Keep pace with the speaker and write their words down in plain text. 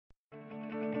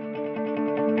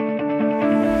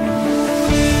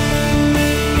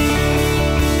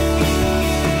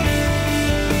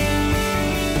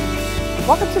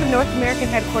Welcome to the North American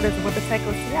headquarters of Wipotec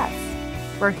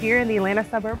OCS. We're here in the Atlanta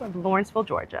suburb of Lawrenceville,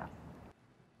 Georgia.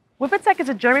 Wipotec is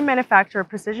a German manufacturer of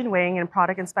precision weighing and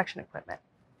product inspection equipment.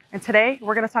 And today,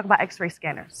 we're going to talk about X-ray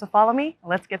scanners. So follow me, and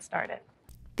let's get started.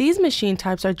 These machine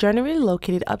types are generally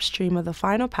located upstream of the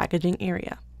final packaging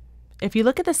area. If you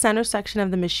look at the center section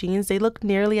of the machines, they look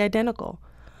nearly identical.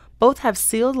 Both have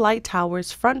sealed light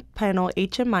towers, front panel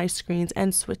HMI screens,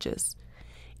 and switches.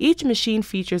 Each machine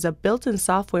features a built-in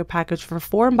software package for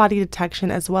foreign body detection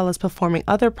as well as performing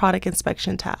other product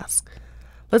inspection tasks.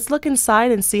 Let's look inside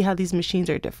and see how these machines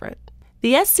are different.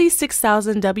 The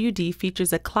SC-6000-WD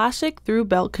features a classic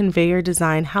through-belt conveyor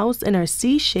design housed in a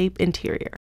C-shaped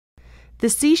interior. The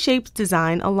C-shaped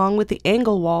design, along with the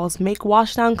angle walls, make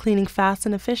washdown cleaning fast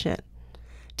and efficient.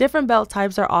 Different belt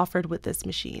types are offered with this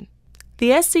machine.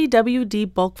 The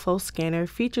SC-WD bulk flow scanner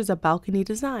features a balcony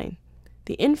design.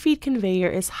 The in-feed conveyor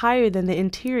is higher than the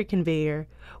interior conveyor,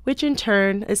 which in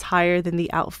turn is higher than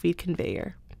the out-feed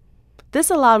conveyor.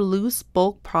 This allowed loose,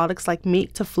 bulk products like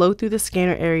meat to flow through the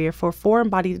scanner area for foreign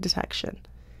body detection.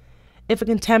 If a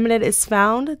contaminant is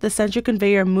found, the central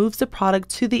conveyor moves the product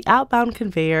to the outbound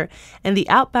conveyor, and the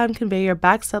outbound conveyor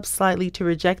backs up slightly to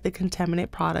reject the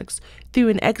contaminant products through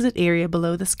an exit area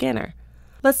below the scanner.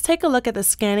 Let's take a look at the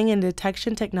scanning and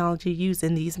detection technology used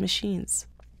in these machines.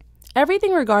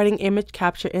 Everything regarding image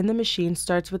capture in the machine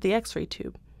starts with the X-ray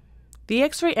tube. The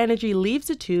X-ray energy leaves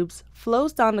the tubes,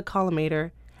 flows down the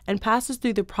collimator, and passes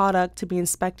through the product to be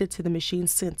inspected to the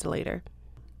machine's scintillator.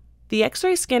 The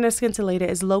X-ray scanner scintillator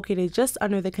is located just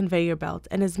under the conveyor belt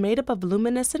and is made up of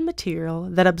luminescent material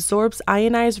that absorbs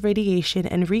ionized radiation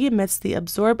and re-emits the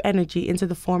absorbed energy into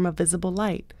the form of visible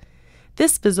light.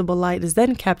 This visible light is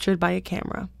then captured by a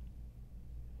camera.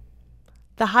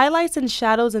 The highlights and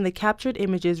shadows in the captured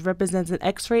images represents an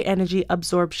X-ray energy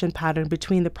absorption pattern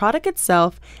between the product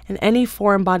itself and any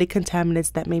foreign body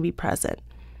contaminants that may be present.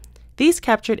 These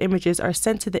captured images are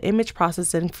sent to the image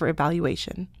processing for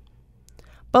evaluation.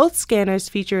 Both scanners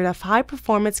featured a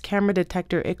high-performance camera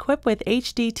detector equipped with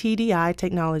HD TDI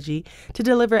technology to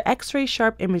deliver X-ray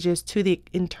sharp images to the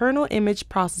internal image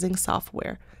processing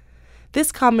software.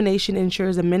 This combination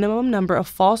ensures a minimum number of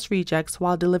false rejects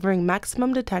while delivering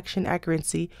maximum detection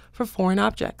accuracy for foreign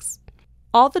objects.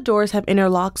 All the doors have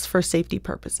interlocks for safety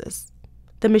purposes.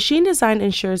 The machine design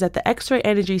ensures that the X-ray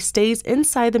energy stays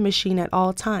inside the machine at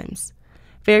all times.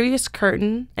 Various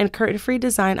curtain and curtain-free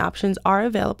design options are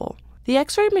available. The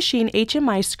X-ray machine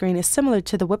HMI screen is similar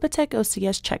to the Wipotec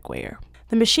OCS checkweigher.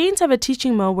 The machines have a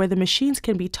teaching mode where the machines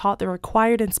can be taught the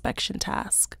required inspection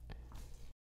task.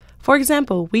 For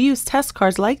example, we use test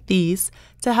cards like these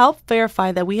to help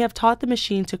verify that we have taught the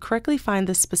machine to correctly find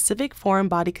the specific foreign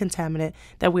body contaminant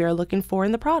that we are looking for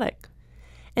in the product.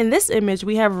 In this image,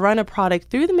 we have run a product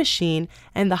through the machine,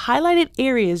 and the highlighted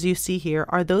areas you see here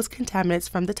are those contaminants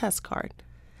from the test card.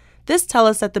 This tells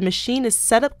us that the machine is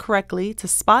set up correctly to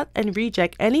spot and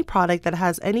reject any product that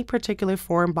has any particular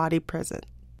foreign body present.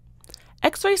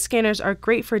 X-ray scanners are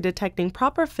great for detecting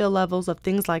proper fill levels of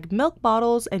things like milk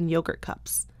bottles and yogurt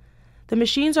cups. The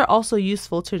machines are also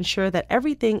useful to ensure that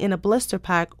everything in a blister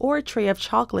pack or a tray of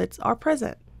chocolates are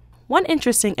present. One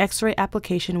interesting X-ray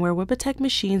application where Wipotec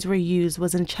machines were used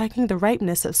was in checking the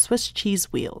ripeness of Swiss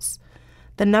cheese wheels.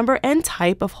 The number and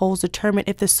type of holes determine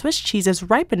if the Swiss cheese is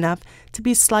ripe enough to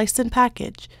be sliced and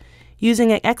packaged.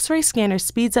 Using an X-ray scanner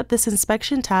speeds up this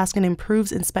inspection task and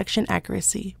improves inspection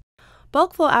accuracy.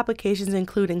 Bulk flow applications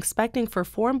include inspecting for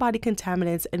foreign body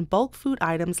contaminants in bulk food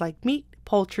items like meat,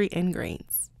 poultry, and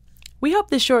grains. We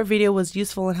hope this short video was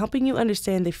useful in helping you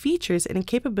understand the features and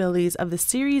capabilities of the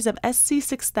series of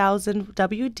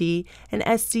SC-6000-WD and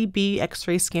SCB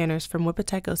X-ray scanners from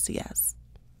Wipotec OCS.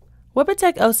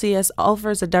 Wipotec OCS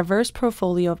offers a diverse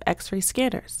portfolio of X-ray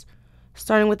scanners,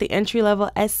 starting with the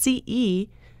entry-level SCE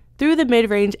through the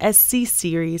mid-range SC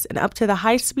series and up to the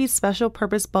high-speed special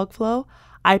purpose bulk flow,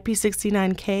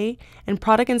 IP69K, and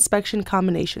product inspection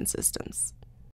combination systems.